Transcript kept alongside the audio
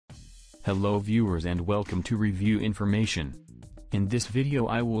Hello viewers and welcome to Review Information. In this video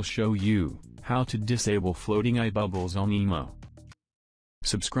I will show you how to disable floating iBubbles on Imo.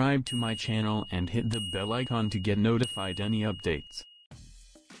 Subscribe to my channel and hit the bell icon to get notified any updates.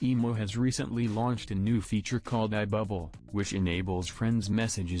 Imo has recently launched a new feature called iBubble, which enables friends'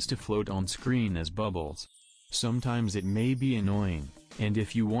 messages to float on screen as bubbles. Sometimes it may be annoying, and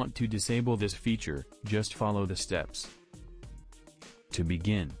if you want to disable this feature, just follow the steps. To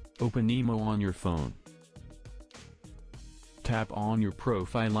begin, open Imo on your phone. Tap on your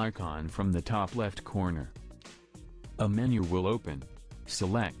profile icon from the top left corner. A menu will open.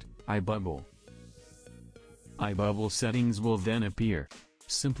 Select iBubble. iBubble settings will then appear.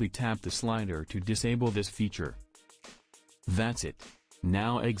 Simply tap the slider to disable this feature. That's it.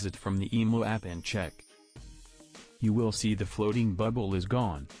 Now exit from the Imo app and check. You will see the floating bubble is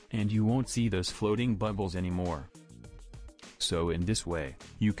gone, and you won't see those floating bubbles anymore. So in this way,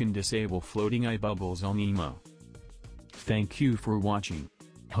 you can disable floating iBubbles on Imo. Thank you for watching.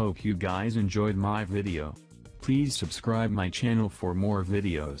 Hope you guys enjoyed my video. Please subscribe my channel for more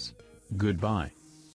videos. Goodbye.